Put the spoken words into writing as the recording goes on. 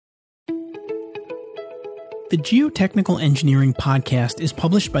The Geotechnical Engineering Podcast is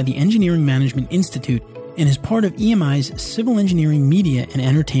published by the Engineering Management Institute and is part of EMI's Civil Engineering Media and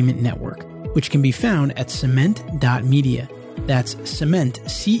Entertainment Network, which can be found at cement.media. That's cement,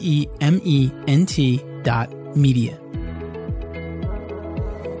 CEMENT.media.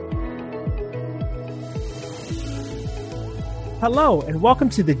 Hello, and welcome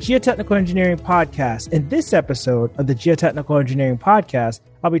to the Geotechnical Engineering Podcast. In this episode of the Geotechnical Engineering Podcast,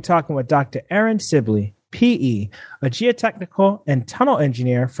 I'll be talking with Dr. Erin Sibley, PE, a geotechnical and tunnel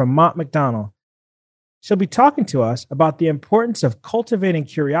engineer from Mont McDonald. She'll be talking to us about the importance of cultivating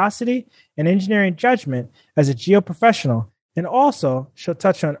curiosity and engineering judgment as a geoprofessional, and also she'll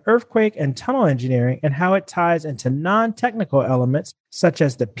touch on earthquake and tunnel engineering and how it ties into non-technical elements such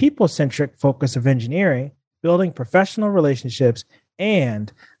as the people-centric focus of engineering, building professional relationships,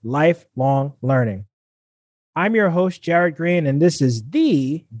 and lifelong learning. I'm your host, Jared Green, and this is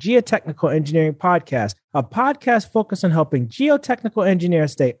the Geotechnical Engineering Podcast, a podcast focused on helping geotechnical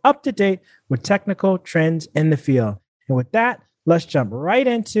engineers stay up to date with technical trends in the field. And with that, let's jump right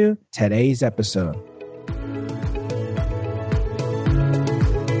into today's episode.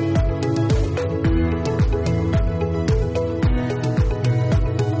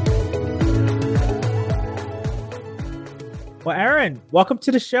 Well, Erin, welcome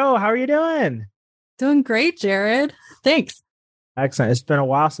to the show. How are you doing? Doing great, Jared. Thanks. Excellent. It's been a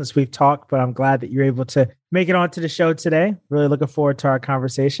while since we've talked, but I'm glad that you're able to make it onto the show today. Really looking forward to our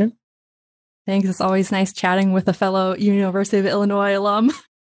conversation. Thanks. It's always nice chatting with a fellow University of Illinois alum.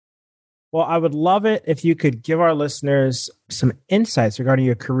 Well, I would love it if you could give our listeners some insights regarding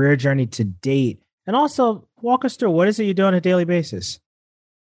your career journey to date, and also walk us through what is it you do on a daily basis.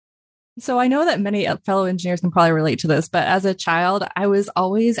 So I know that many fellow engineers can probably relate to this, but as a child, I was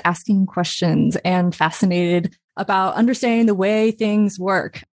always asking questions and fascinated about understanding the way things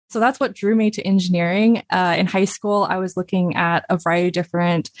work. So that's what drew me to engineering. In high school, I was looking at a variety of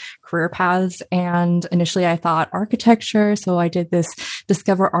different career paths. And initially I thought architecture. So I did this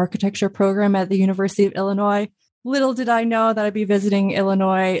Discover Architecture program at the University of Illinois. Little did I know that I'd be visiting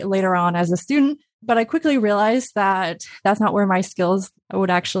Illinois later on as a student. But I quickly realized that that's not where my skills would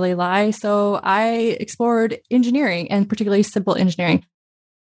actually lie. So I explored engineering, and particularly civil engineering.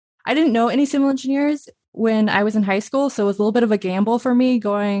 I didn't know any civil engineers when I was in high school, so it was a little bit of a gamble for me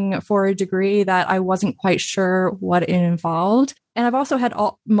going for a degree that I wasn't quite sure what it involved. And I've also had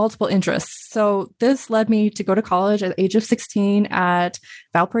multiple interests. So this led me to go to college at the age of 16 at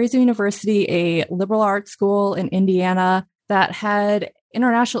Valparaiso University, a liberal arts school in Indiana that had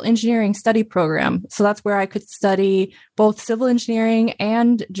international engineering study program. So that's where I could study both civil engineering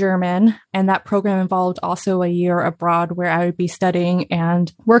and German. And that program involved also a year abroad where I would be studying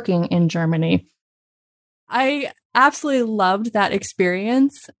and working in Germany. I absolutely loved that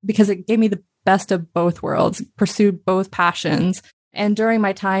experience because it gave me the best of both worlds, pursued both passions. And during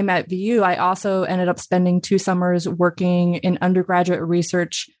my time at VU, I also ended up spending 2 summers working in undergraduate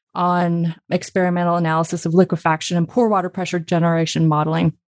research on experimental analysis of liquefaction and pore water pressure generation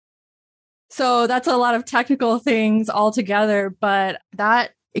modeling. So that's a lot of technical things altogether, but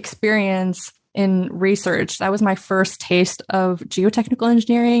that experience in research, that was my first taste of geotechnical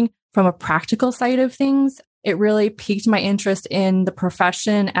engineering from a practical side of things. It really piqued my interest in the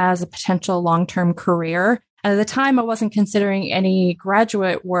profession as a potential long-term career. And at the time, I wasn't considering any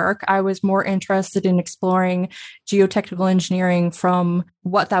graduate work. I was more interested in exploring geotechnical engineering from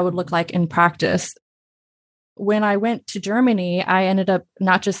what that would look like in practice. When I went to Germany, I ended up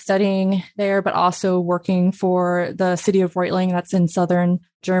not just studying there, but also working for the city of Reutling, that's in southern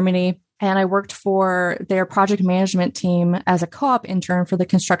Germany. And I worked for their project management team as a co-op intern for the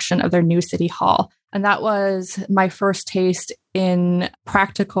construction of their new city hall. And that was my first taste in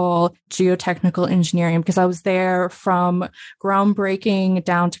practical geotechnical engineering because I was there from groundbreaking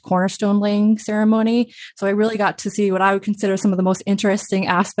down to cornerstone laying ceremony. So I really got to see what I would consider some of the most interesting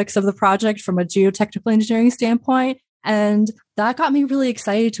aspects of the project from a geotechnical engineering standpoint. And that got me really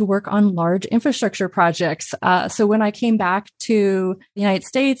excited to work on large infrastructure projects. So when I came back to the United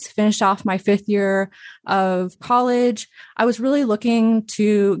States, finished off my 5th year of college, I was really looking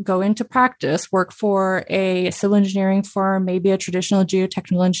to go into practice, work for a civil engineering firm, maybe a traditional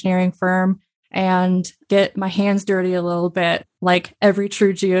geotechnical engineering firm, and get my hands dirty a little bit, like every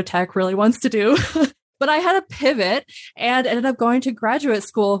true geotech really wants to do. But I had a pivot and ended up going to graduate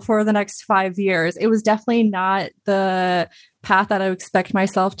school for the next 5 years. It was definitely not the path that I would expect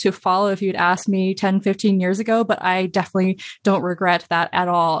myself to follow if you'd asked me 10, 15 years ago, but I definitely don't regret that at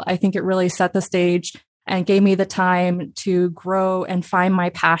all. I think it really set the stage and gave me the time to grow and find my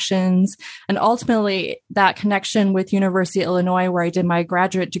passions. And ultimately, that connection with University of Illinois, where I did my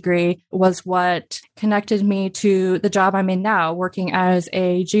graduate degree, was what connected me to the job I'm in now, working as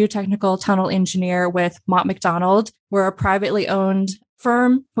a geotechnical tunnel engineer with Mott MacDonald. We're a privately owned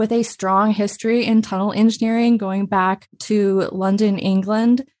firm with a strong history in tunnel engineering going back to London,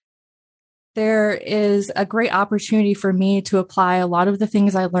 England. There is a great opportunity for me to apply a lot of the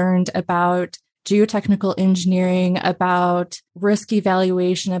things I learned about geotechnical engineering, about risk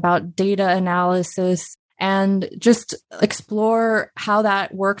evaluation, about data analysis, and just explore how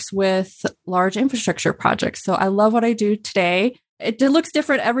that works with large infrastructure projects. So I love what I do today. It looks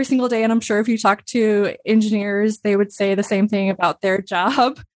different every single day. And I'm sure if you talk to engineers, they would say the same thing about their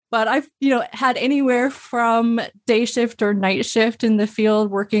job. But I've, had anywhere from day shift or night shift in the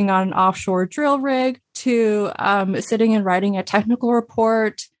field working on an offshore drill rig to sitting and writing a technical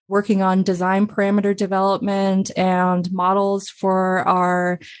report, working on design parameter development and models for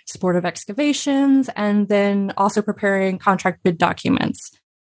our sportive excavations, and then also preparing contract bid documents.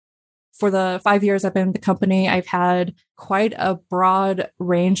 For the 5 years I've been with the company, I've had quite a broad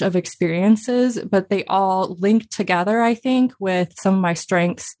range of experiences, but they all link together, I think, with some of my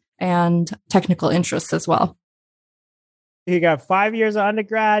strengths and technical interests as well. You got 5 years of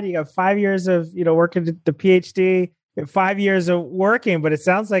undergrad, you got 5 years of, working the PhD, 5 years of working, but it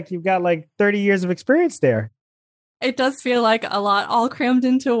sounds like you've got like 30 years of experience there. It does feel like a lot all crammed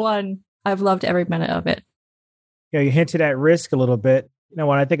into one. I've loved every minute of it. You hinted at risk a little bit.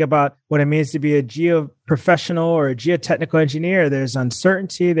 When I think about what it means to be a geoprofessional or a geotechnical engineer, there's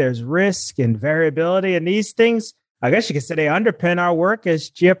uncertainty, there's risk and variability. And these things, I guess you could say, they underpin our work as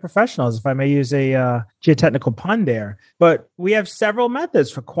geoprofessionals, if I may use a geotechnical pun there. But we have several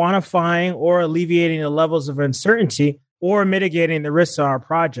methods for quantifying or alleviating the levels of uncertainty or mitigating the risks on our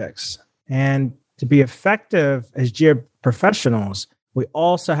projects. And to be effective as geoprofessionals, we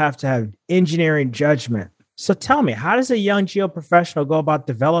also have to have engineering judgment. So tell me, how does a young geoprofessional go about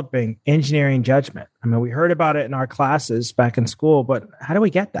developing engineering judgment? I mean, we heard about it in our classes back in school, but how do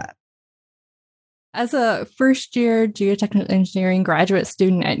we get that? As a first-year geotechnical engineering graduate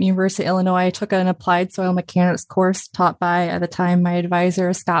student at University of Illinois, I took an applied soil mechanics course taught by, at the time, my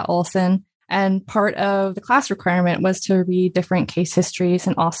advisor, Scott Olson. And part of the class requirement was to read different case histories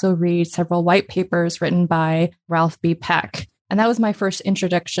and also read several white papers written by Ralph B. Peck. And that was my first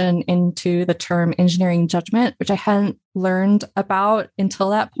introduction into the term engineering judgment, which I hadn't learned about until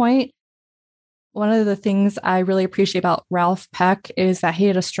that point. One of the things I really appreciate about Ralph Peck is that he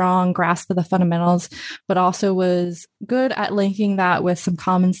had a strong grasp of the fundamentals, but also was good at linking that with some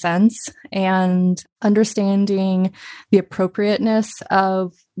common sense and understanding the appropriateness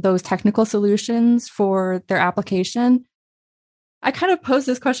of those technical solutions for their application. I kind of posed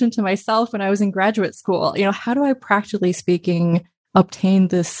this question to myself when I was in graduate school. How do I, practically speaking, obtain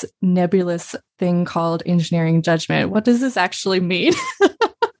this nebulous thing called engineering judgment? What does this actually mean?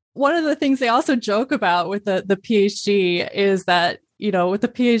 One of the things they also joke about with the PhD is that, with the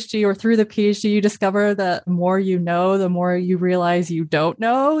PhD or through the PhD, you discover the more you know, the more you realize you don't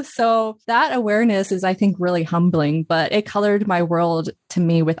know. So that awareness is, I think, really humbling, but it colored my world to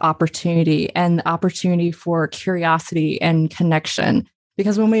me with opportunity and opportunity for curiosity and connection.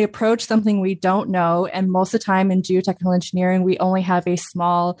 Because when we approach something we don't know, and most of the time in geotechnical engineering, we only have a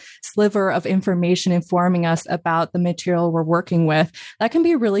small sliver of information informing us about the material we're working with, that can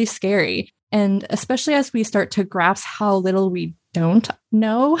be really scary. And especially as we start to grasp how little we don't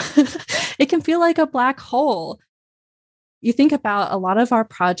know, it can feel like a black hole. You think about a lot of our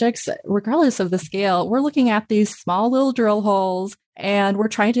projects, regardless of the scale, we're looking at these small little drill holes and we're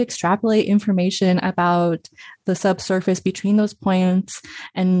trying to extrapolate information about the subsurface between those points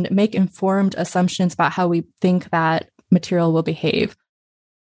and make informed assumptions about how we think that material will behave.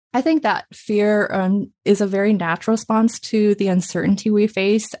 I think that fear is a very natural response to the uncertainty we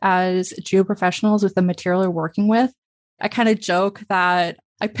face as geoprofessionals with the material we're working with. I kind of joke that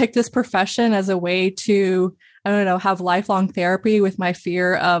I picked this profession as a way to, have lifelong therapy with my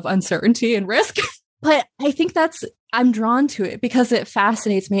fear of uncertainty and risk. But I think I'm drawn to it because it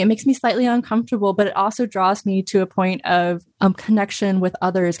fascinates me. It makes me slightly uncomfortable, but it also draws me to a point of connection with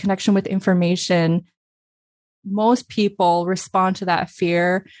others, connection with information. Most people respond to that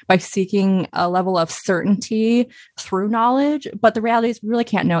fear by seeking a level of certainty through knowledge. But the reality is we really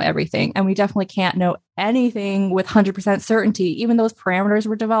can't know everything. And we definitely can't know anything with 100% certainty. Even those parameters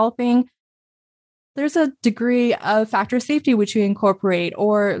we're developing, there's a degree of factor safety which we incorporate,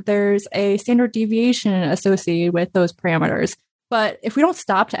 or there's a standard deviation associated with those parameters. But if we don't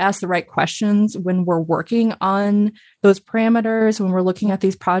stop to ask the right questions when we're working on those parameters, when we're looking at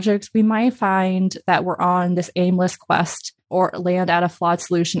these projects, we might find that we're on this aimless quest or land at a flawed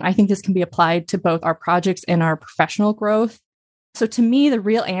solution. I think this can be applied to both our projects and our professional growth. So to me, the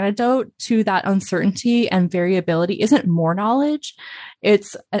real antidote to that uncertainty and variability isn't more knowledge.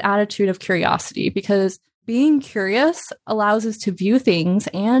 It's an attitude of curiosity, because being curious allows us to view things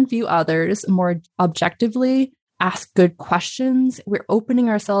and view others more objectively, ask good questions. We're opening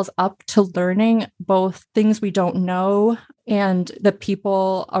ourselves up to learning both things we don't know and the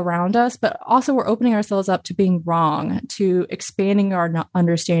people around us, but also we're opening ourselves up to being wrong, to expanding our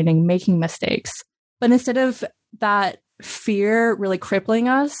understanding, making mistakes. But instead of that fear really crippling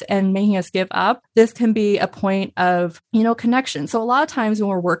us and making us give up, this can be a point of, connection. So a lot of times when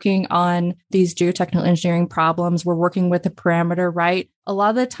we're working on these geotechnical engineering problems, we're working with a parameter, right? A lot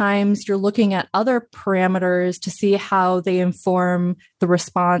of the times you're looking at other parameters to see how they inform the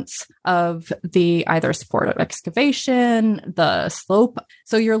response of the either support of excavation, the slope.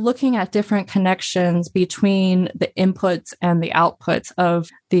 So you're looking at different connections between the inputs and the outputs of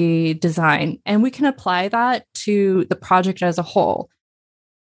the design. And we can apply that to the project as a whole.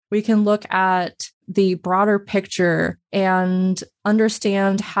 We can look at the broader picture and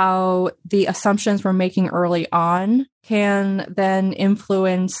understand how the assumptions we're making early on can then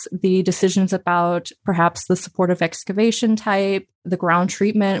influence the decisions about perhaps the supportive excavation type, the ground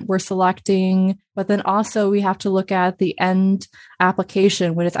treatment we're selecting. But then also we have to look at the end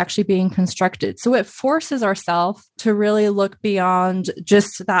application when it's actually being constructed. So it forces ourselves to really look beyond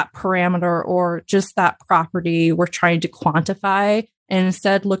just that parameter or just that property we're trying to quantify, and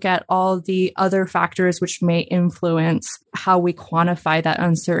instead look at all the other factors which may influence how we quantify that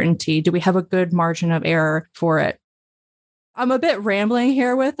uncertainty. Do we have a good margin of error for it? I'm a bit rambling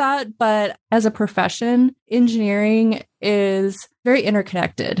here with that, but as a profession, engineering is very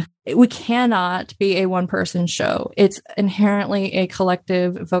interconnected. We cannot be a one-person show. It's inherently a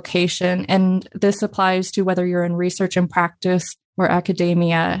collective vocation, and this applies to whether you're in research and practice or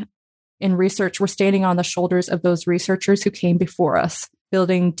academia. In research, we're standing on the shoulders of those researchers who came before us,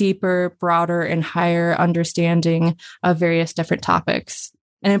 building deeper, broader, and higher understanding of various different topics.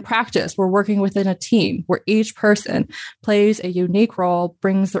 And in practice, we're working within a team where each person plays a unique role,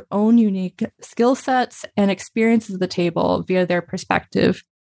 brings their own unique skill sets and experiences to the table via their perspective.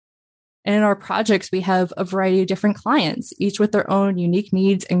 And in our projects, we have a variety of different clients, each with their own unique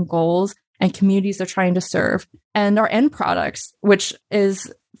needs and goals and communities they're trying to serve. And our end products, which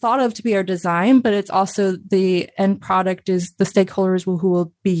is thought of to be our design, but it's also the end product is the stakeholders who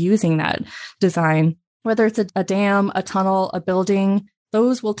will be using that design. Whether it's a dam, a tunnel, a building,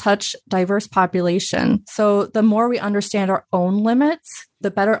 those will touch diverse population. So the more we understand our own limits,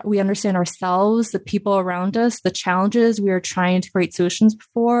 the better we understand ourselves, the people around us, the challenges we are trying to create solutions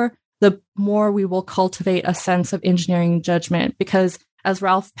for, the more we will cultivate a sense of engineering judgment. Because as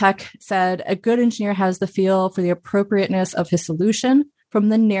Ralph Peck said, a good engineer has the feel for the appropriateness of his solution, from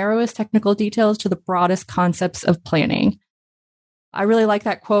the narrowest technical details to the broadest concepts of planning. I really like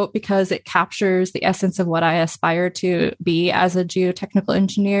that quote because it captures the essence of what I aspire to be as a geotechnical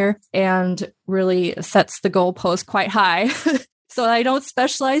engineer and really sets the goalpost quite high. So I don't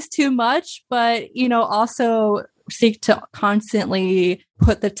specialize too much, but, also seek to constantly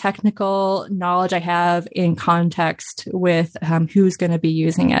put the technical knowledge I have in context with who's going to be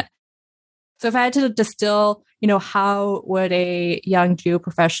using it. So if I had to distill, how would a young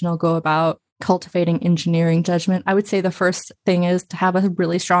geoprofessional go about cultivating engineering judgment? I would say the first thing is to have a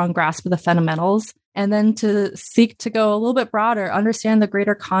really strong grasp of the fundamentals, and then to seek to go a little bit broader, understand the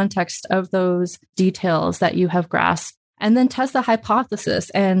greater context of those details that you have grasped, and then test the hypothesis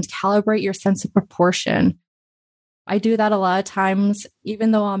and calibrate your sense of proportion. I do that a lot of times,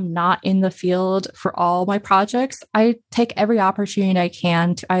 even though I'm not in the field for all my projects. I take every opportunity I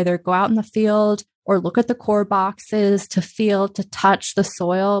can to either go out in the field or look at the core boxes, to feel, to touch the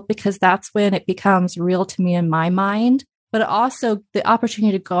soil, because that's when it becomes real to me in my mind. But also the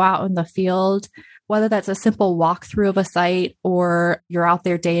opportunity to go out in the field, whether that's a simple walkthrough of a site or you're out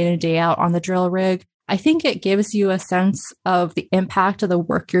there day in and day out on the drill rig, I think it gives you a sense of the impact of the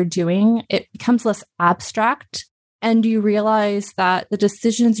work you're doing. It becomes less abstract, and you realize that the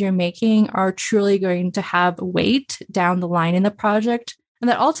decisions you're making are truly going to have weight down the line in the project, and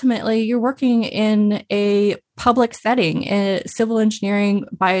that ultimately you're working in a public setting. Civil engineering,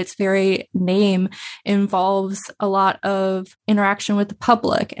 by its very name, involves a lot of interaction with the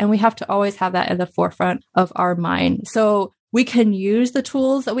public, and we have to always have that at the forefront of our mind. So We can use the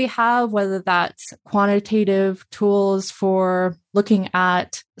tools that we have, whether that's quantitative tools for looking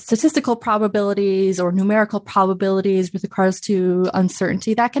at statistical probabilities or numerical probabilities with regards to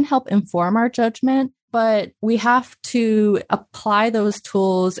uncertainty. That can help inform our judgment. But we have to apply those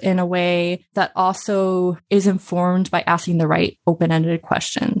tools in a way that also is informed by asking the right open-ended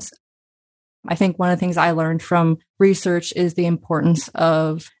questions. I think one of the things I learned from research is the importance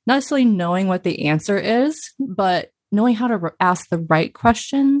of not necessarily knowing what the answer is, but knowing how to ask the right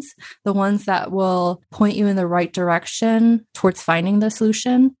questions, the ones that will point you in the right direction towards finding the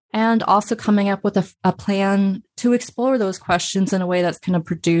solution, and also coming up with a plan to explore those questions in a way that's going to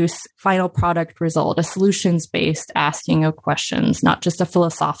produce final product result, a solutions-based asking of questions, not just a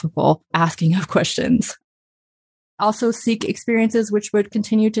philosophical asking of questions. Also seek experiences which would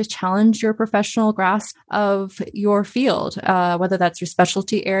continue to challenge your professional grasp of your field, whether that's your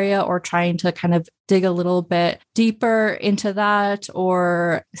specialty area or trying to kind of dig a little bit deeper into that,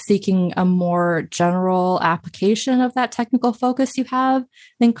 or seeking a more general application of that technical focus you have.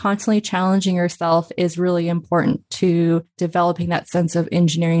 Then constantly challenging yourself is really important to developing that sense of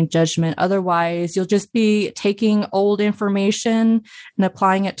engineering judgment. Otherwise, you'll just be taking old information and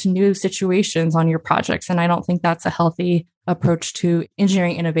applying it to new situations on your projects. And I don't think that's a healthy approach to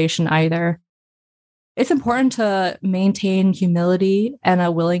engineering innovation either. It's important to maintain humility and a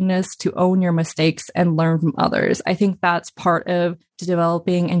willingness to own your mistakes and learn from others. I think that's part of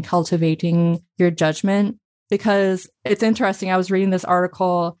developing and cultivating your judgment, because it's interesting. I was reading this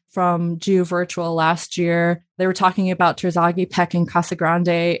article from GeoVirtual last year. They were talking about Terzaghi, Peck, and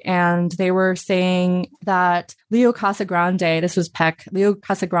Casagrande, and they were saying that Leo Casagrande, this was Peck, Leo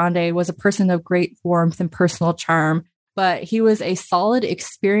Casagrande was a person of great warmth and personal charm, but he was a solid,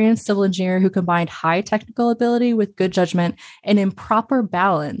 experienced civil engineer who combined high technical ability with good judgment and improper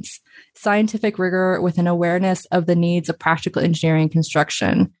balance, scientific rigor with an awareness of the needs of practical engineering and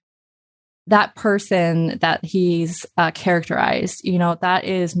construction. That person that he's characterized, that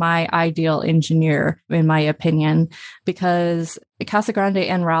is my ideal engineer, in my opinion, because Casagrande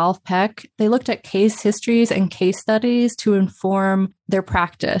and Ralph Peck, they looked at case histories and case studies to inform their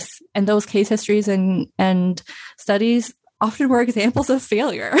practice. And those case histories and studies often were examples of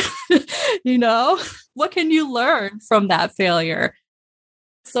failure. What can you learn from that failure?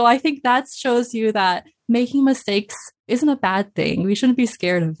 So I think that shows you that making mistakes isn't a bad thing. We shouldn't be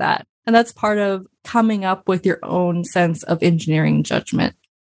scared of that. And that's part of coming up with your own sense of engineering judgment.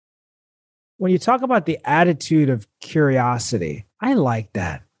 When you talk about the attitude of curiosity, I like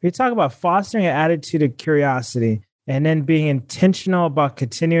that. You talk about fostering an attitude of curiosity and then being intentional about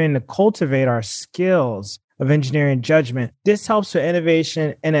continuing to cultivate our skills of engineering judgment. This helps with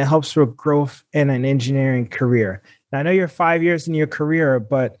innovation and it helps with growth in an engineering career. Now, I know you're 5 years in your career,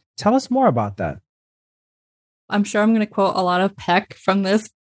 but tell us more about that. I'm sure I'm going to quote a lot of Peck from this.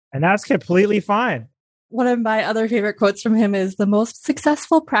 And that's completely fine. One of my other favorite quotes from him is, "The most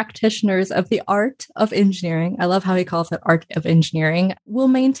successful practitioners of the art of engineering," I love how he calls it art of engineering, "will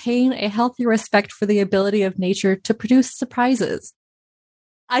maintain a healthy respect for the ability of nature to produce surprises."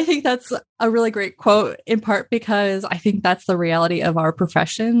 I think that's a really great quote, in part because I think that's the reality of our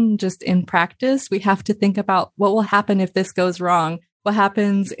profession. Just in practice, we have to think about what will happen if this goes wrong? What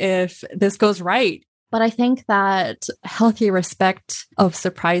happens if this goes right? But I think that healthy respect of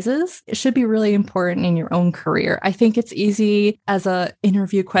surprises should be really important in your own career. I think it's easy as an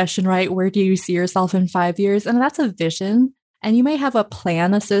interview question, right? Where do you see yourself in 5 years? And that's a vision. And you may have a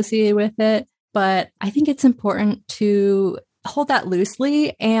plan associated with it, but I think it's important to hold that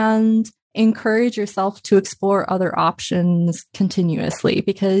loosely and encourage yourself to explore other options continuously,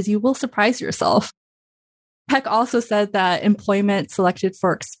 because you will surprise yourself. Peck also said that employment selected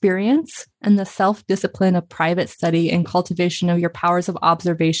for experience and the self-discipline of private study and cultivation of your powers of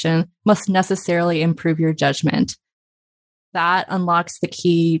observation must necessarily improve your judgment. That unlocks the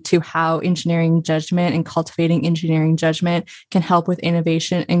key to how engineering judgment and cultivating engineering judgment can help with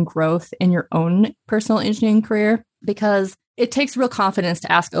innovation and growth in your own personal engineering career, because it takes real confidence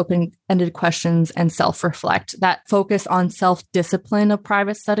to ask open-ended questions and self-reflect. That focus on self-discipline of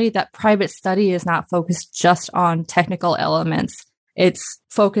private study, that private study is not focused just on technical elements. It's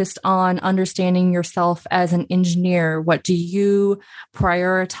focused on understanding yourself as an engineer. What do you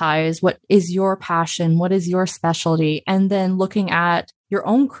prioritize? What is your passion? What is your specialty? And then looking at your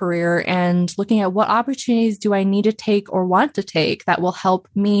own career and looking at what opportunities do I need to take or want to take that will help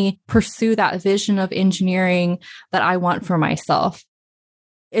me pursue that vision of engineering that I want for myself.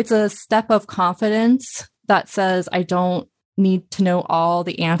 It's a step of confidence that says, I don't need to know all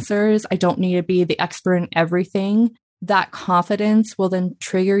the answers. I don't need to be the expert in everything. That confidence will then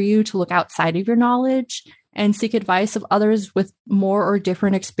trigger you to look outside of your knowledge and seek advice of others with more or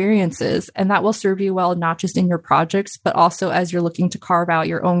different experiences. And that will serve you well, not just in your projects, but also as you're looking to carve out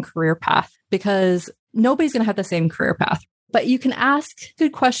your own career path, because nobody's going to have the same career path. But you can ask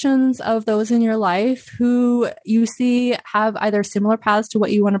good questions of those in your life who you see have either similar paths to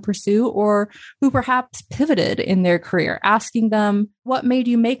what you want to pursue or who perhaps pivoted in their career, asking them, what made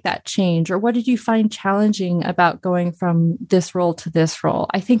you make that change? Or what did you find challenging about going from this role to this role?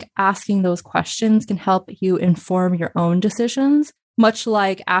 I think asking those questions can help you inform your own decisions, much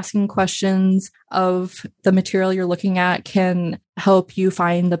like asking questions of the material you're looking at can help you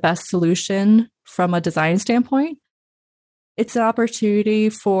find the best solution from a design standpoint. It's an opportunity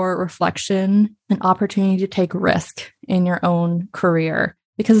for reflection, an opportunity to take risk in your own career,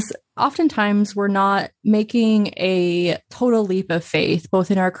 because oftentimes we're not making a total leap of faith,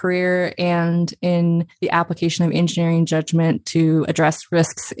 both in our career and in the application of engineering judgment to address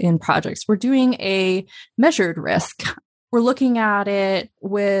risks in projects. We're doing a measured risk. We're looking at it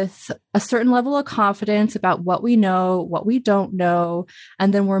with a certain level of confidence about what we know, what we don't know,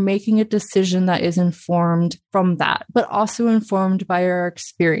 and then we're making a decision that is informed from that, but also informed by our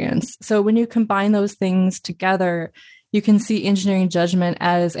experience. So when you combine those things together, you can see engineering judgment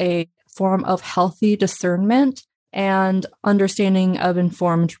as a form of healthy discernment and understanding of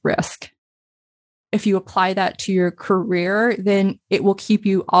informed risk. If you apply that to your career, then it will keep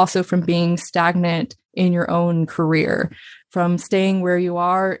you also from being stagnant in your own career, from staying where you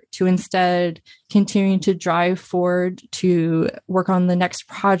are to instead continuing to drive forward, to work on the next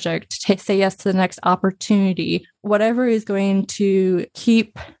project, to say yes to the next opportunity, whatever is going to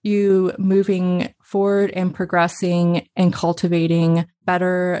keep you moving forward and progressing and cultivating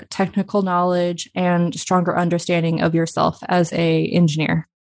better technical knowledge and stronger understanding of yourself as an engineer.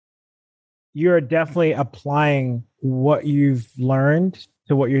 You're definitely applying what you've learned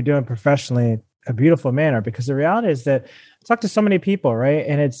to what you're doing professionally in a beautiful manner, because the reality is that I talk to so many people, right?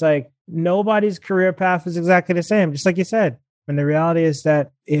 And it's like nobody's career path is exactly the same, just like you said. And the reality is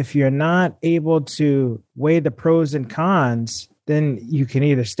that if you're not able to weigh the pros and cons, then you can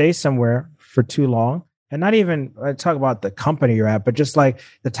either stay somewhere for too long, and not even talk about the company you're at, but just like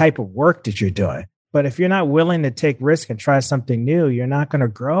the type of work that you're doing. But if you're not willing to take risk and try something new, you're not going to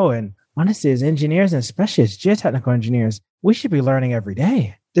grow. And honestly, as engineers, and especially as geotechnical engineers, we should be learning every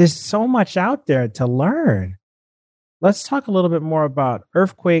day. There's so much out there to learn. Let's talk a little bit more about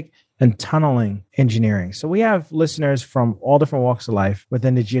earthquake and tunneling engineering. So we have listeners from all different walks of life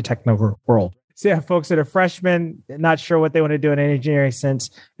within the geotechnical world. So you have folks that are freshmen, not sure what they want to do in an engineering sense,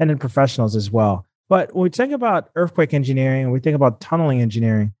 and then professionals as well. But when we think about earthquake engineering, we think about tunneling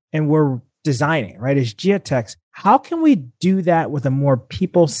engineering, and we're designing, right, as geotechs, how can we do that with a more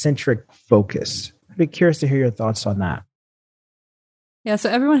people-centric focus? I'd be curious to hear your thoughts on that. Yeah,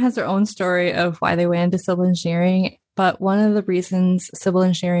 so everyone has their own story of why they went into civil engineering. But one of the reasons civil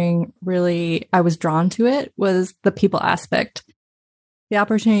engineering I was drawn to it was the people aspect. The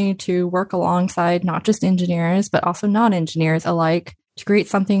opportunity to work alongside not just engineers, but also non-engineers alike to create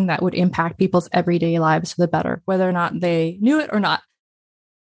something that would impact people's everyday lives for the better, whether or not they knew it or not.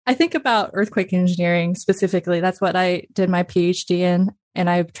 I think about earthquake engineering specifically. That's what I did my PhD in. And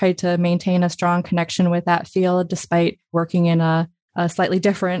I've tried to maintain a strong connection with that field despite working in a slightly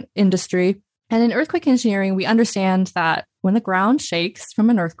different industry. And in earthquake engineering, we understand that when the ground shakes from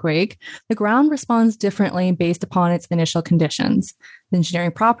an earthquake, the ground responds differently based upon its initial conditions, the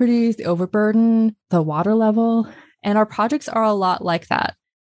engineering properties, the overburden, the water level. And our projects are a lot like that.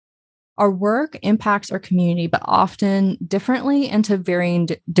 Our work impacts our community, but often differently and to varying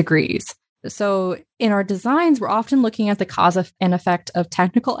degrees. So in our designs, we're often looking at the cause and effect of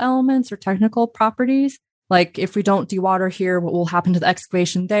technical elements or technical properties. Like if we don't dewater here, what will happen to the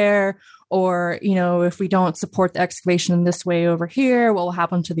excavation there? Or, if we don't support the excavation in this way over here, what will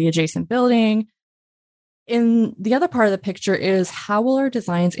happen to the adjacent building? In the other part of the picture is how will our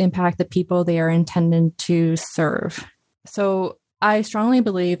designs impact the people they are intended to serve? So I strongly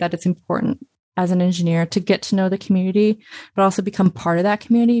believe that it's important as an engineer to get to know the community, but also become part of that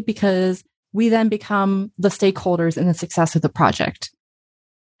community, because we then become the stakeholders in the success of the project.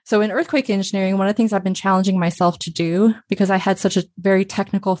 So in earthquake engineering, one of the things I've been challenging myself to do, because I had such a very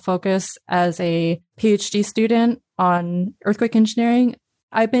technical focus as a PhD student on earthquake engineering,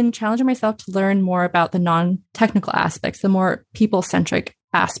 I've been challenging myself to learn more about the non-technical aspects, the more people-centric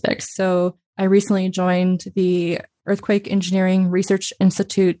aspects. So I recently joined the Earthquake Engineering Research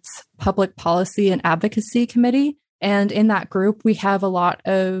Institute's Public Policy and Advocacy Committee. And in that group, we have a lot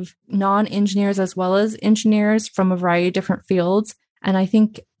of non-engineers as well as engineers from a variety of different fields. And I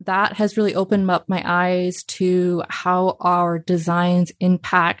think that has really opened up my eyes to how our designs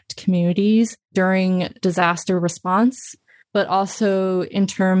impact communities during disaster response, but also in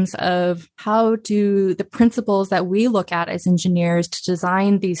terms of how do the principles that we look at as engineers to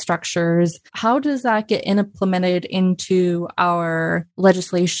design these structures, how does that get implemented into our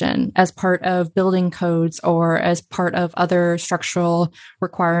legislation as part of building codes or as part of other structural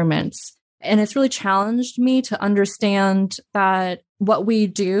requirements? And it's really challenged me to understand that what we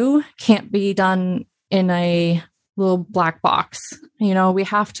do can't be done in a little black box. We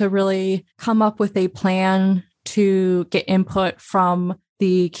have to really come up with a plan to get input from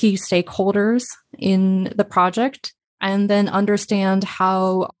the key stakeholders in the project, and then understand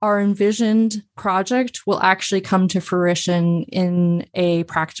how our envisioned project will actually come to fruition in a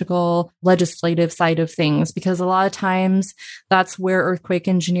practical legislative side of things. Because a lot of times that's where earthquake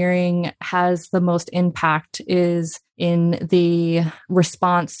engineering has the most impact, is in the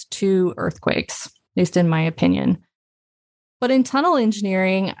response to earthquakes, at least in my opinion. But in tunnel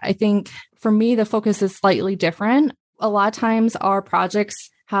engineering, I think for me, the focus is slightly different. A lot of times our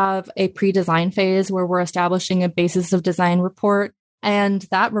projects have a pre-design phase where we're establishing a basis of design report. And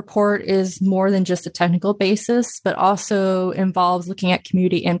that report is more than just a technical basis, but also involves looking at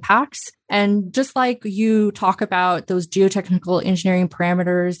community impacts. And just like you talk about those geotechnical engineering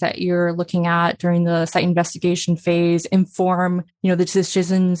parameters that you're looking at during the site investigation phase inform, the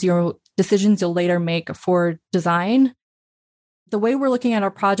decisions you'll later make for design. The way we're looking at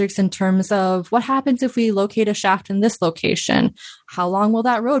our projects in terms of what happens if we locate a shaft in this location, how long will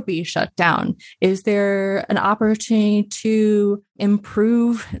that road be shut down? Is there an opportunity to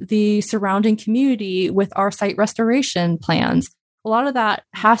improve the surrounding community with our site restoration plans? A lot of that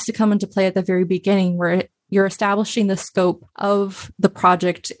has to come into play at the very beginning, where you're establishing the scope of the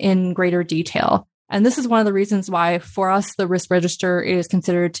project in greater detail. And this is one of the reasons why, for us, the risk register is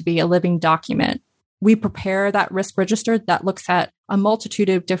considered to be a living document. We prepare that risk register that looks at a multitude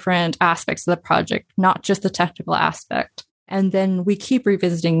of different aspects of the project, not just the technical aspect. And then we keep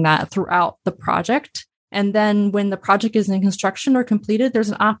revisiting that throughout the project. And then when the project is in construction or completed,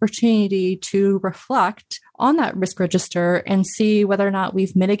 there's an opportunity to reflect on that risk register and see whether or not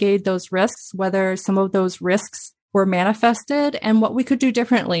we've mitigated those risks, whether some of those risks were manifested, and what we could do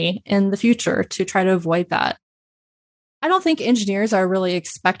differently in the future to try to avoid that. I don't think engineers are really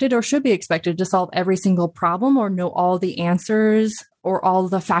expected or should be expected to solve every single problem or know all the answers or all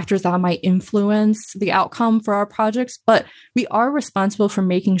the factors that might influence the outcome for our projects, but we are responsible for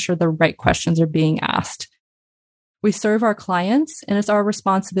making sure the right questions are being asked. We serve our clients, and it's our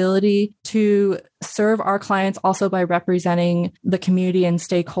responsibility to serve our clients also by representing the community and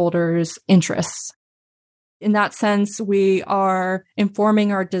stakeholders' interests. In that sense, we are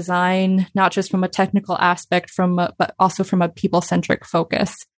informing our design, not just from a technical aspect, but also from a people-centric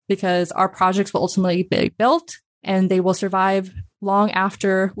focus, because our projects will ultimately be built and they will survive long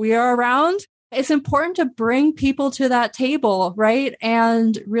after we are around. It's important to bring people to that table, right?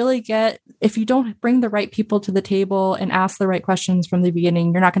 And really if you don't bring the right people to the table and ask the right questions from the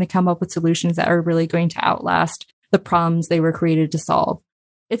beginning, you're not going to come up with solutions that are really going to outlast the problems they were created to solve.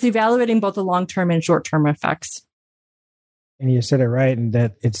 It's evaluating both the long-term and short-term effects. And you said it right, and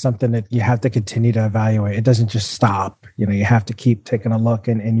that it's something that you have to continue to evaluate. It doesn't just stop. You have to keep taking a look,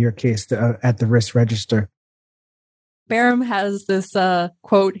 and in your case, at the risk register. Barham has this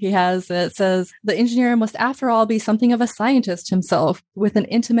quote he has that says, "The engineer must, after all, be something of a scientist himself, with an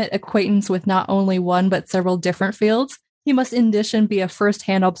intimate acquaintance with not only one but several different fields. He must in addition be a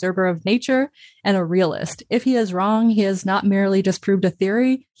first-hand observer of nature and a realist. If he is wrong, he has not merely disproved a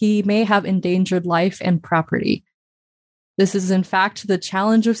theory, he may have endangered life and property." This is, in fact, the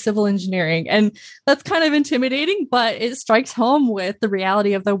challenge of civil engineering. And that's kind of intimidating, but it strikes home with the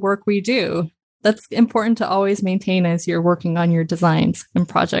reality of the work we do. That's important to always maintain as you're working on your designs and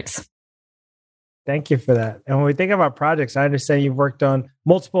projects. Thank you for that. And when we think about projects, I understand you've worked on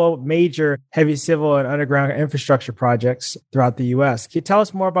multiple major heavy civil and underground infrastructure projects throughout the U.S. Can you tell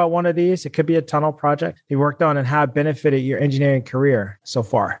us more about one of these? It could be a tunnel project you worked on and how it benefited your engineering career so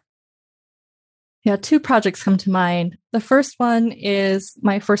far. Yeah, two projects come to mind. The first one is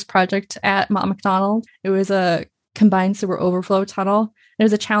my first project at Mott MacDonald. It was a combined sewer overflow tunnel. It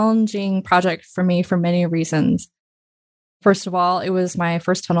was a challenging project for me for many reasons. First of all, it was my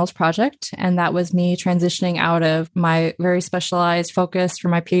first tunnels project, and that was me transitioning out of my very specialized focus for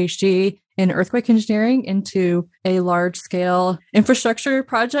my PhD in earthquake engineering into a large-scale infrastructure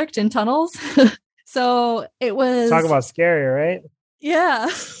project in tunnels. So it was... Talk about scary, right? Yeah.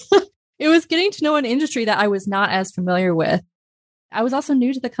 It was getting to know an industry that I was not as familiar with. I was also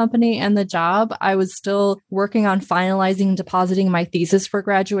new to the company and the job. I was still working on finalizing and depositing my thesis for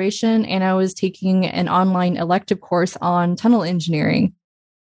graduation, and I was taking an online elective course on tunnel engineering.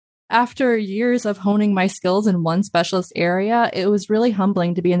 After years of honing my skills in one specialist area, it was really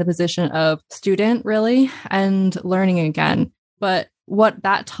humbling to be in the position of student, really, and learning again. But what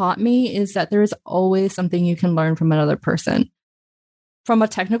that taught me is that there is always something you can learn from another person. From a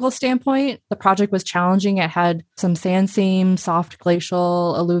technical standpoint, the project was challenging. It had some sand seams, soft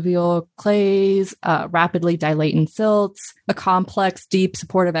glacial alluvial clays, rapidly dilating silts, a complex, deep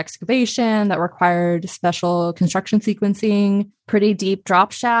supportive excavation that required special construction sequencing, pretty deep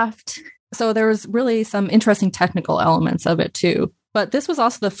drop shaft. So there was really some interesting technical elements of it too. But this was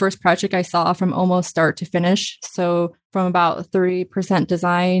also the first project I saw from almost start to finish. So from about 30%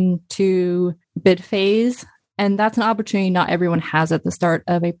 design to bid phase. And that's an opportunity not everyone has at the start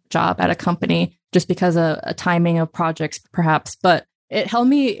of a job at a company, just because of a timing of projects, perhaps. But it held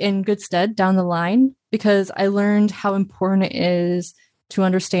me in good stead down the line because I learned how important it is to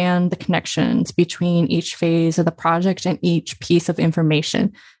understand the connections between each phase of the project and each piece of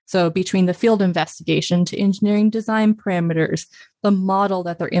information. So between the field investigation to engineering design parameters, the model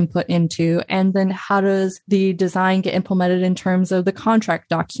that they're input into, and then how does the design get implemented in terms of the contract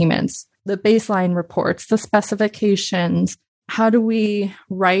documents, the baseline reports, the specifications. How do we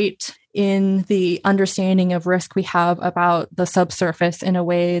write in the understanding of risk we have about the subsurface in a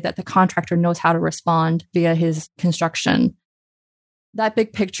way that the contractor knows how to respond via his construction? That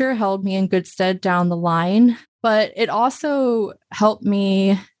big picture held me in good stead down the line, but it also helped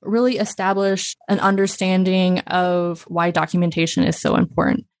me really establish an understanding of why documentation is so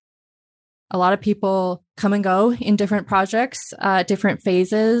important. A lot of people come and go in different projects, different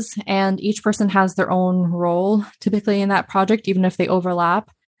phases, and each person has their own role typically in that project, even if they overlap.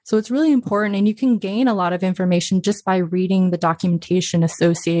 So it's really important, and you can gain a lot of information just by reading the documentation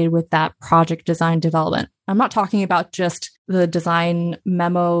associated with that project design development. I'm not talking about just the design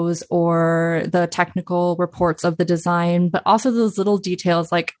memos or the technical reports of the design, but also those little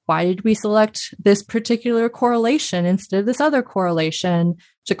details like, why did we select this particular correlation instead of this other correlation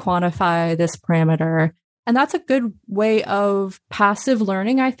to quantify this parameter? And that's a good way of passive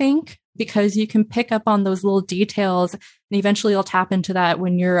learning, I think, because you can pick up on those little details and eventually you'll tap into that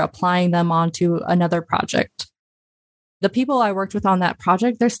when you're applying them onto another project. The people I worked with on that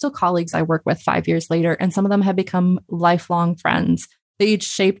project, they're still colleagues I work with 5 years later, and some of them have become lifelong friends. They each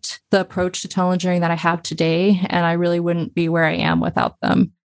shaped the approach to tunnel engineering that I have today, and I really wouldn't be where I am without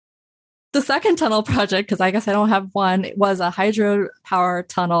them. The second tunnel project, because I guess I don't have one, was a hydropower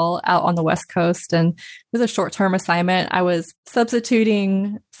tunnel out on the West Coast. And it was a short-term assignment. I was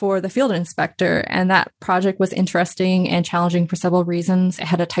substituting for the field inspector, and that project was interesting and challenging for several reasons. It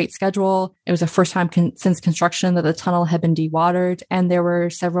had a tight schedule. It was the first time since construction that the tunnel had been dewatered, and there were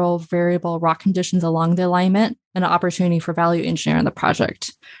several variable rock conditions along the alignment and an opportunity for value engineering on the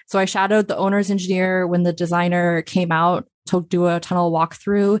project. So I shadowed the owner's engineer when the designer came out to do a tunnel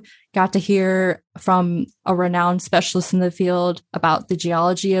walkthrough, got to hear from a renowned specialist in the field about the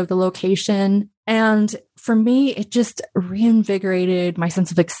geology of the location. And for me, it just reinvigorated my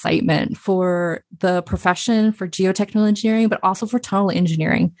sense of excitement for the profession, for geotechnical engineering, but also for tunnel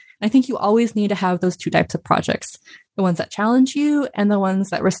engineering. And I think you always need to have those two types of projects, the ones that challenge you and the ones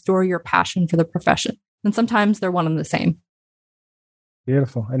that restore your passion for the profession. And sometimes they're one and the same.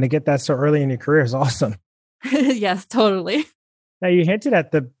 Beautiful. And to get that so early in your career is awesome. Yes, totally. Now, you hinted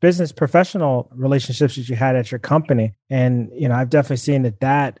at the business professional relationships that you had at your company. And, I've definitely seen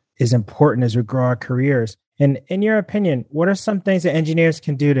that is important as we grow our careers. And in your opinion, what are some things that engineers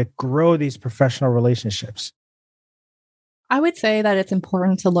can do to grow these professional relationships? I would say that it's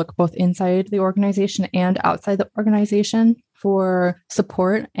important to look both inside the organization and outside the organization for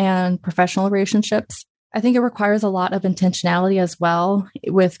support and professional relationships. I think it requires a lot of intentionality as well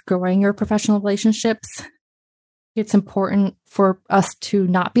with growing your professional relationships. It's important for us to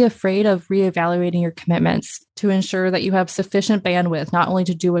not be afraid of reevaluating your commitments to ensure that you have sufficient bandwidth, not only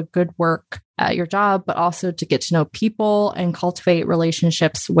to do a good work at your job, but also to get to know people and cultivate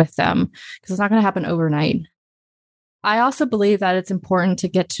relationships with them, because it's not going to happen overnight. I also believe that it's important to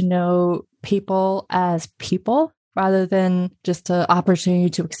get to know people as people rather than just an opportunity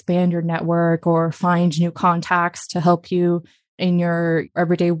to expand your network or find new contacts to help you in your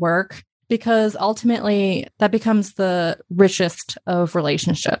everyday work. Because ultimately, that becomes the richest of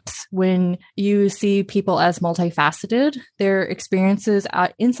relationships. When you see people as multifaceted, their experiences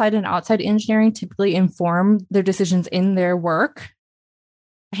inside and outside engineering typically inform their decisions in their work.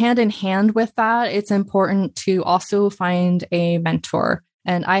 Hand in hand with that, it's important to also find a mentor.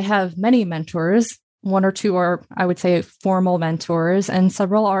 And I have many mentors One or two are, I would say, formal mentors, and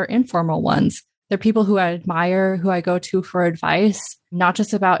several are informal ones. They're people who I admire, who I go to for advice, not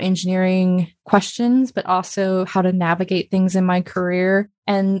just about engineering questions, but also how to navigate things in my career.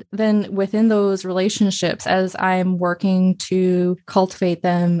 And then within those relationships, as I'm working to cultivate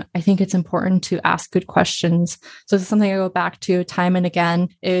them, I think it's important to ask good questions. So this is something I go back to time and again,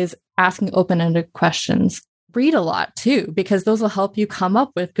 is asking open-ended questions. Read a lot too, because those will help you come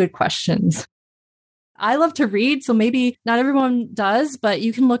up with good questions. I love to read, so maybe not everyone does, but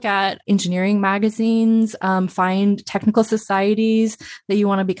you can look at engineering magazines, find technical societies that you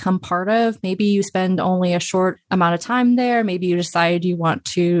want to become part of. Maybe you spend only a short amount of time there. Maybe you decide you want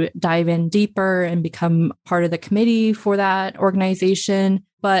to dive in deeper and become part of the committee for that organization.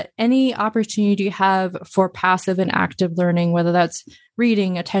 But any opportunity you have for passive and active learning, whether that's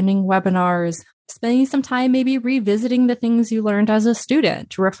reading, attending webinars, spending some time maybe revisiting the things you learned as a student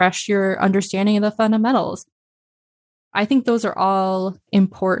to refresh your understanding of the fundamentals. I think those are all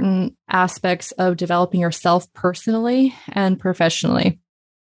important aspects of developing yourself personally and professionally.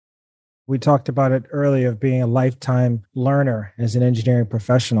 We talked about it earlier of being a lifetime learner as an engineering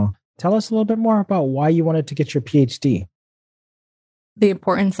professional. Tell us a little bit more about why you wanted to get your PhD. The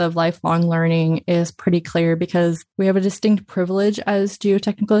importance of lifelong learning is pretty clear because we have a distinct privilege as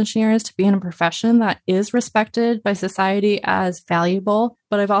geotechnical engineers to be in a profession that is respected by society as valuable,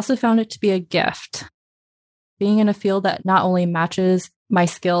 but I've also found it to be a gift. Being in a field that not only matches my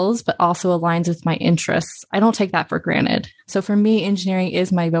skills, but also aligns with my interests, I don't take that for granted. So for me, engineering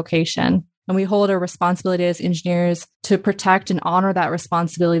is my vocation. And we hold a responsibility as engineers to protect and honor that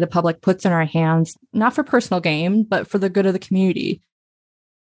responsibility the public puts in our hands, not for personal gain, but for the good of the community.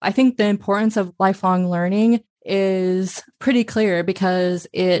 I think the importance of lifelong learning is pretty clear because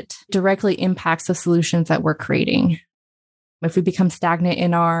it directly impacts the solutions that we're creating. If we become stagnant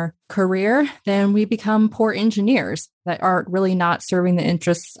in our career, then we become poor engineers that are really not serving the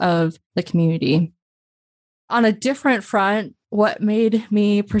interests of the community. On a different front, what made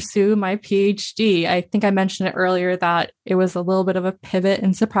me pursue my PhD? I think I mentioned it earlier that it was a little bit of a pivot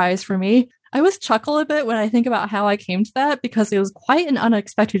and surprise for me. I always chuckle a bit when I think about how I came to that because it was quite an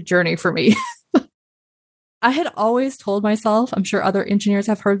unexpected journey for me. I had always told myself, I'm sure other engineers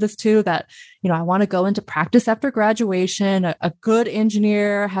have heard this too, that, I want to go into practice after graduation. A good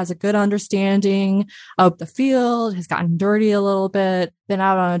engineer has a good understanding of the field, has gotten dirty a little bit, been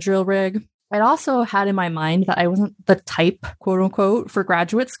out on a drill rig. I also had in my mind that I wasn't the type, quote unquote, for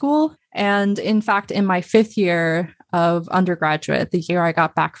graduate school. And in fact, in my 5th year of undergraduate, the year I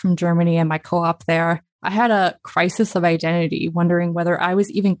got back from Germany and my co-op there, I had a crisis of identity, wondering whether I was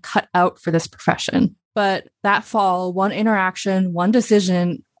even cut out for this profession. But that fall, one interaction, one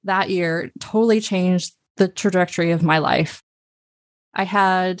decision that year totally changed the trajectory of my life. I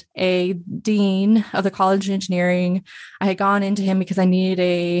had a dean of the College of Engineering. I had gone into him because I needed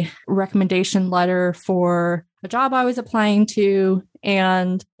a recommendation letter for a job I was applying to,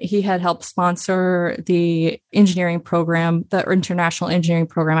 and he had helped sponsor the engineering program, the international engineering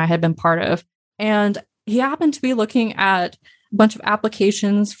program I had been part of. And he happened to be looking at a bunch of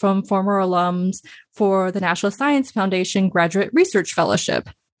applications from former alums for the National Science Foundation Graduate Research Fellowship.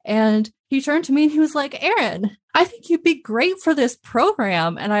 And he turned to me and he was like, "Erin, I think you'd be great for this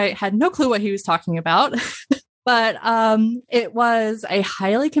program." And I had no clue what he was talking about. But it was a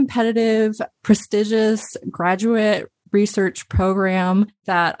highly competitive, prestigious graduate research program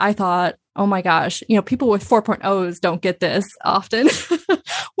that I thought, oh my gosh, people with 4.0s don't get this often.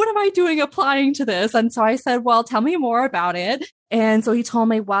 What am I doing applying to this? And so I said, well, tell me more about it. And so he told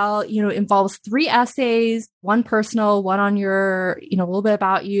me, well, it involves 3 essays, one personal, one on your, a little bit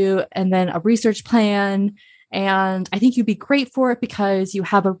about you, and then a research plan. And I think you'd be great for it because you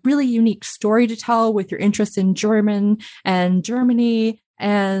have a really unique story to tell with your interest in German and Germany.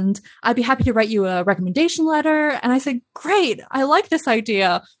 And I'd be happy to write you a recommendation letter. And I said, great, I like this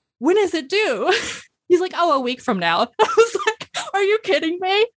idea. When is it due? He's like, a week from now. I was like, are you kidding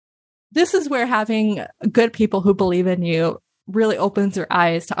me? This is where having good people who believe in you really opens their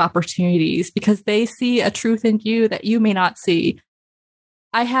eyes to opportunities because they see a truth in you that you may not see.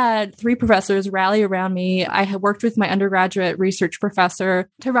 I had 3 professors rally around me. I had worked with my undergraduate research professor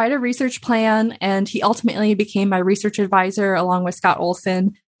to write a research plan, and he ultimately became my research advisor along with Scott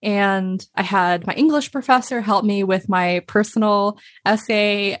Olson. And I had my English professor help me with my personal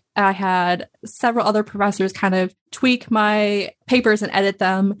essay. I had several other professors kind of tweak my papers and edit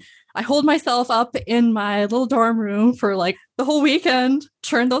them. I holed myself up in my little dorm room for the whole weekend,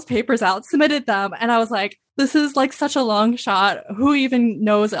 churned those papers out, submitted them. And I was like, this is such a long shot. Who even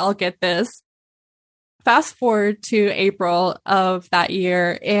knows I'll get this? Fast forward to April of that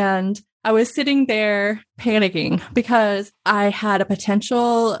year, and I was sitting there panicking because I had a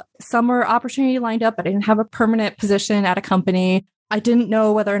potential summer opportunity lined up, but I didn't have a permanent position at a company. I didn't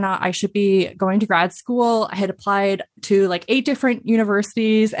know whether or not I should be going to grad school. I had applied to like 8 different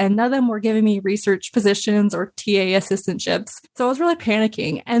universities and none of them were giving me research positions or TA assistantships. So I was really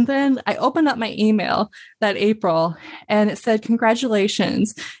panicking. And then I opened up my email that April and it said,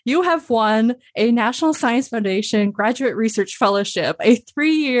 congratulations, you have won a National Science Foundation Graduate Research Fellowship, a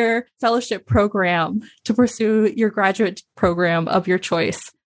 3-year fellowship program to pursue your graduate program of your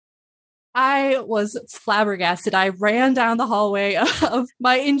choice. I was flabbergasted. I ran down the hallway of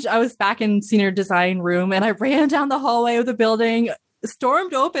I was back in senior design room and I ran down the hallway of the building,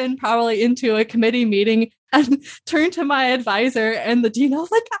 stormed open probably into a committee meeting and turned to my advisor and the dean. I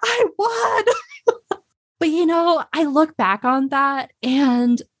was like, I won. But I look back on that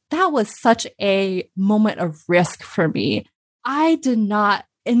and that was such a moment of risk for me. I did not,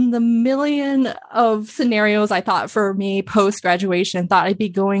 in the million of scenarios I thought for me post-graduation, thought I'd be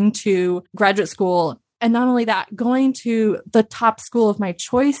going to graduate school. And not only that, going to the top school of my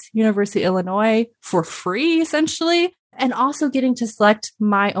choice, University of Illinois, for free, essentially, and also getting to select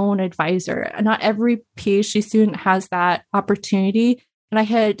my own advisor. Not every PhD student has that opportunity. And I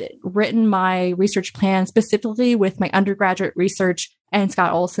had written my research plan specifically with my undergraduate research and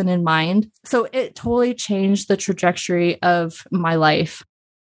Scott Olson in mind. So it totally changed the trajectory of my life.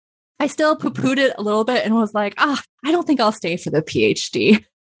 I still poo-pooed it a little bit and was like, I don't think I'll stay for the PhD.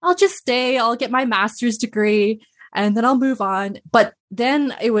 I'll just stay, I'll get my master's degree, and then I'll move on. But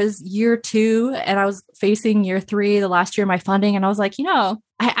then it was year 2 and I was facing year 3, the last year of my funding. And I was like, I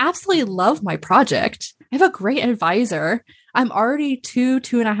absolutely love my project. I have a great advisor. I'm already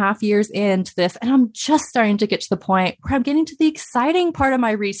 2.5 years into this, and I'm just starting to get to the point where I'm getting to the exciting part of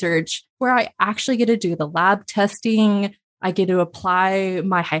my research where I actually get to do the lab testing. I get to apply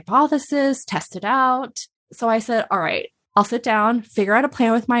my hypothesis, test it out. So I said, all right, I'll sit down, figure out a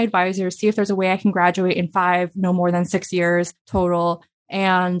plan with my advisor, see if there's a way I can graduate in 5, no more than 6 years total.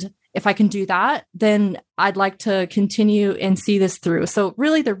 And if I can do that, then I'd like to continue and see this through. So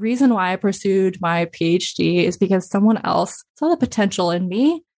really the reason why I pursued my PhD is because someone else saw the potential in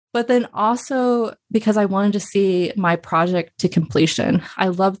me, but then also because I wanted to see my project to completion. I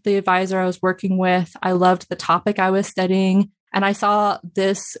loved the advisor I was working with. I loved the topic I was studying. And I saw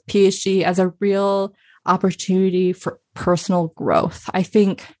this PhD as a real opportunity for personal growth. I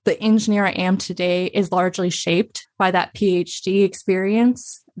think the engineer I am today is largely shaped by that PhD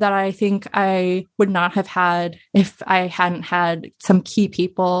experience that I think I would not have had if I hadn't had some key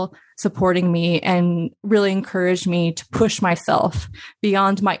people supporting me and really encouraged me to push myself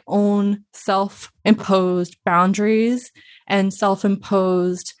beyond my own self-imposed boundaries and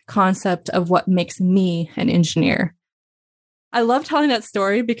self-imposed concept of what makes me an engineer. I love telling that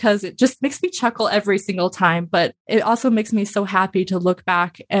story because it just makes me chuckle every single time, but it also makes me so happy to look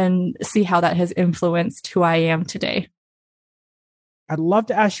back and see how that has influenced who I am today. I'd love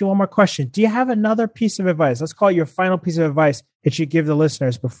to ask you one more question. Do you have another piece of advice? Let's call it your final piece of advice that you give the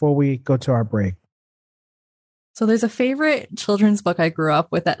listeners before we go to our break. So there's a favorite children's book I grew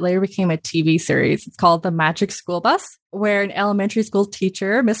up with that later became a TV series. It's called The Magic School Bus, where an elementary school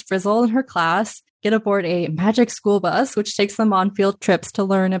teacher, Miss Frizzle, and her class get aboard a magic school bus, which takes them on field trips to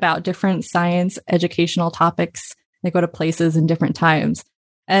learn about different science educational topics. They go to places in different times.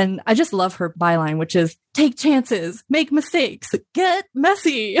 And I just love her byline, which is take chances, make mistakes, get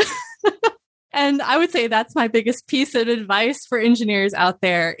messy. And I would say that's my biggest piece of advice for engineers out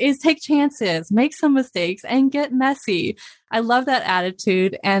there is take chances, make some mistakes, and get messy. I love that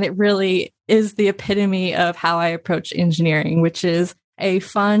attitude. And it really is the epitome of how I approach engineering, which is a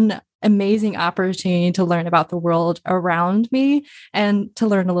fun, amazing opportunity to learn about the world around me and to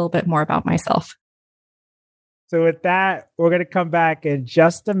learn a little bit more about myself. So with that, we're going to come back in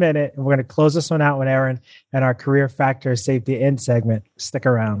just a minute and we're going to close this one out with Erin and our career factor safety in segment. Stick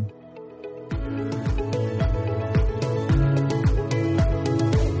around.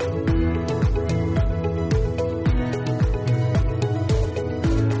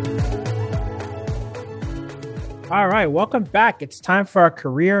 All right, welcome back. It's time for our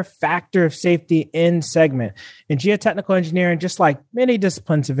career factor of safety in segment. In geotechnical engineering, just like many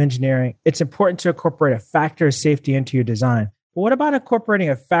disciplines of engineering, it's important to incorporate a factor of safety into your design. But what about incorporating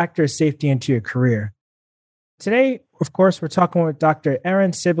a factor of safety into your career? Today, of course, we're talking with Dr.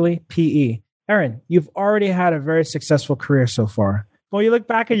 Erin Sibley, PE. Erin, you've already had a very successful career so far. When you look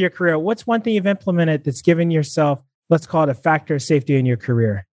back at your career, what's one thing you've implemented that's given yourself, let's call it a factor of safety in your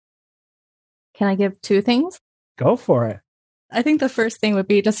career? Can I give 2 things? Go for it. I think the first thing would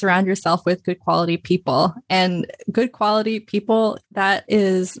be to surround yourself with good quality people. And good quality people, that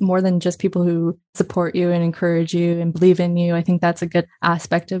is more than just people who support you and encourage you and believe in you. I think that's a good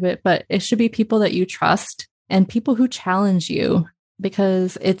aspect of it, but it should be people that you trust and people who challenge you,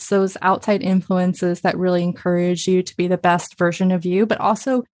 because it's those outside influences that really encourage you to be the best version of you, but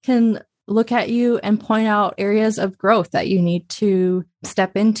also can look at you and point out areas of growth that you need to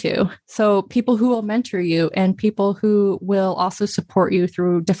step into. So people who will mentor you and people who will also support you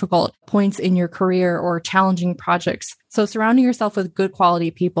through difficult points in your career or challenging projects. So surrounding yourself with good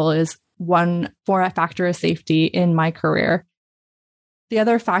quality people is one factor of safety in my career. The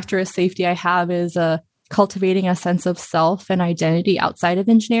other factor of safety I have is cultivating a sense of self and identity outside of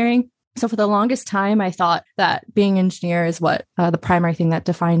engineering. So for the longest time, I thought that being an engineer is what the primary thing that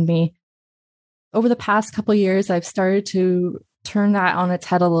defined me. Over the past couple of years, I've started to turn that on its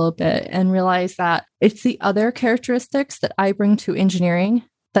head a little bit and realize that it's the other characteristics that I bring to engineering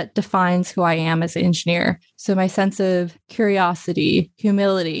that defines who I am as an engineer. So my sense of curiosity,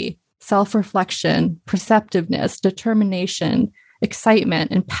 humility, self-reflection, perceptiveness, determination,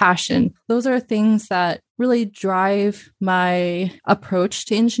 excitement, and passion. Those are things that really drive my approach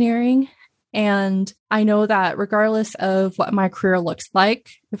to engineering. And I know that regardless of what my career looks like,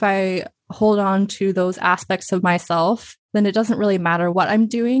 if I hold on to those aspects of myself, then it doesn't really matter what I'm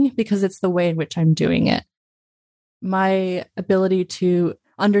doing because it's the way in which I'm doing it. My ability to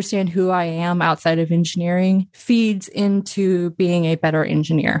understand who I am outside of engineering feeds into being a better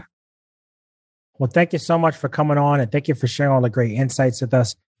engineer. Well, thank you so much for coming on, and thank you for sharing all the great insights with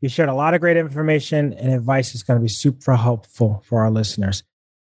us. You shared a lot of great information and advice is going to be super helpful for our listeners.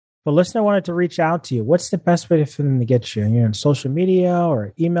 If a listener wanted to reach out to you, what's the best way for them to get you? You're on social media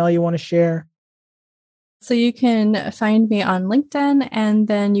or email you want to share? So you can find me on LinkedIn, and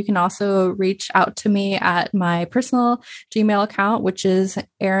then you can also reach out to me at my personal Gmail account, which is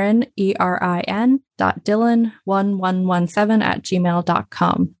Erin,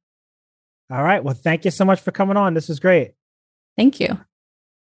 ERIN.Dillon1117@gmail.com. All right. Well, thank you so much for coming on. This is great. Thank you.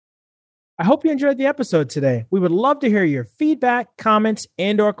 I hope you enjoyed the episode today. We would love to hear your feedback, comments,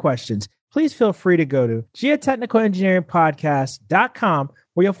 and/or questions. Please feel free to go to geotechnicalengineeringpodcast.com,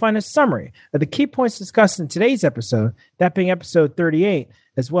 where you'll find a summary of the key points discussed in today's episode, that being episode 38,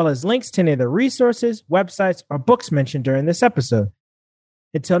 as well as links to any of the resources, websites, or books mentioned during this episode.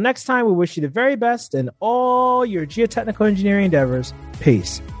 Until next time, we wish you the very best in all your geotechnical engineering endeavors.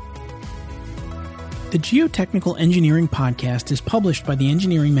 Peace. The Geotechnical Engineering Podcast is published by the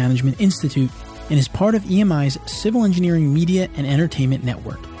Engineering Management Institute and is part of EMI's Civil Engineering Media and Entertainment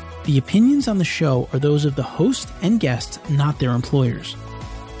Network. The opinions on the show are those of the host and guests, not their employers.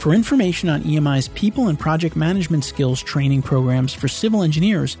 For information on EMI's people and project management skills training programs for civil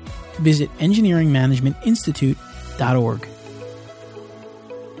engineers, visit engineeringmanagementinstitute.org.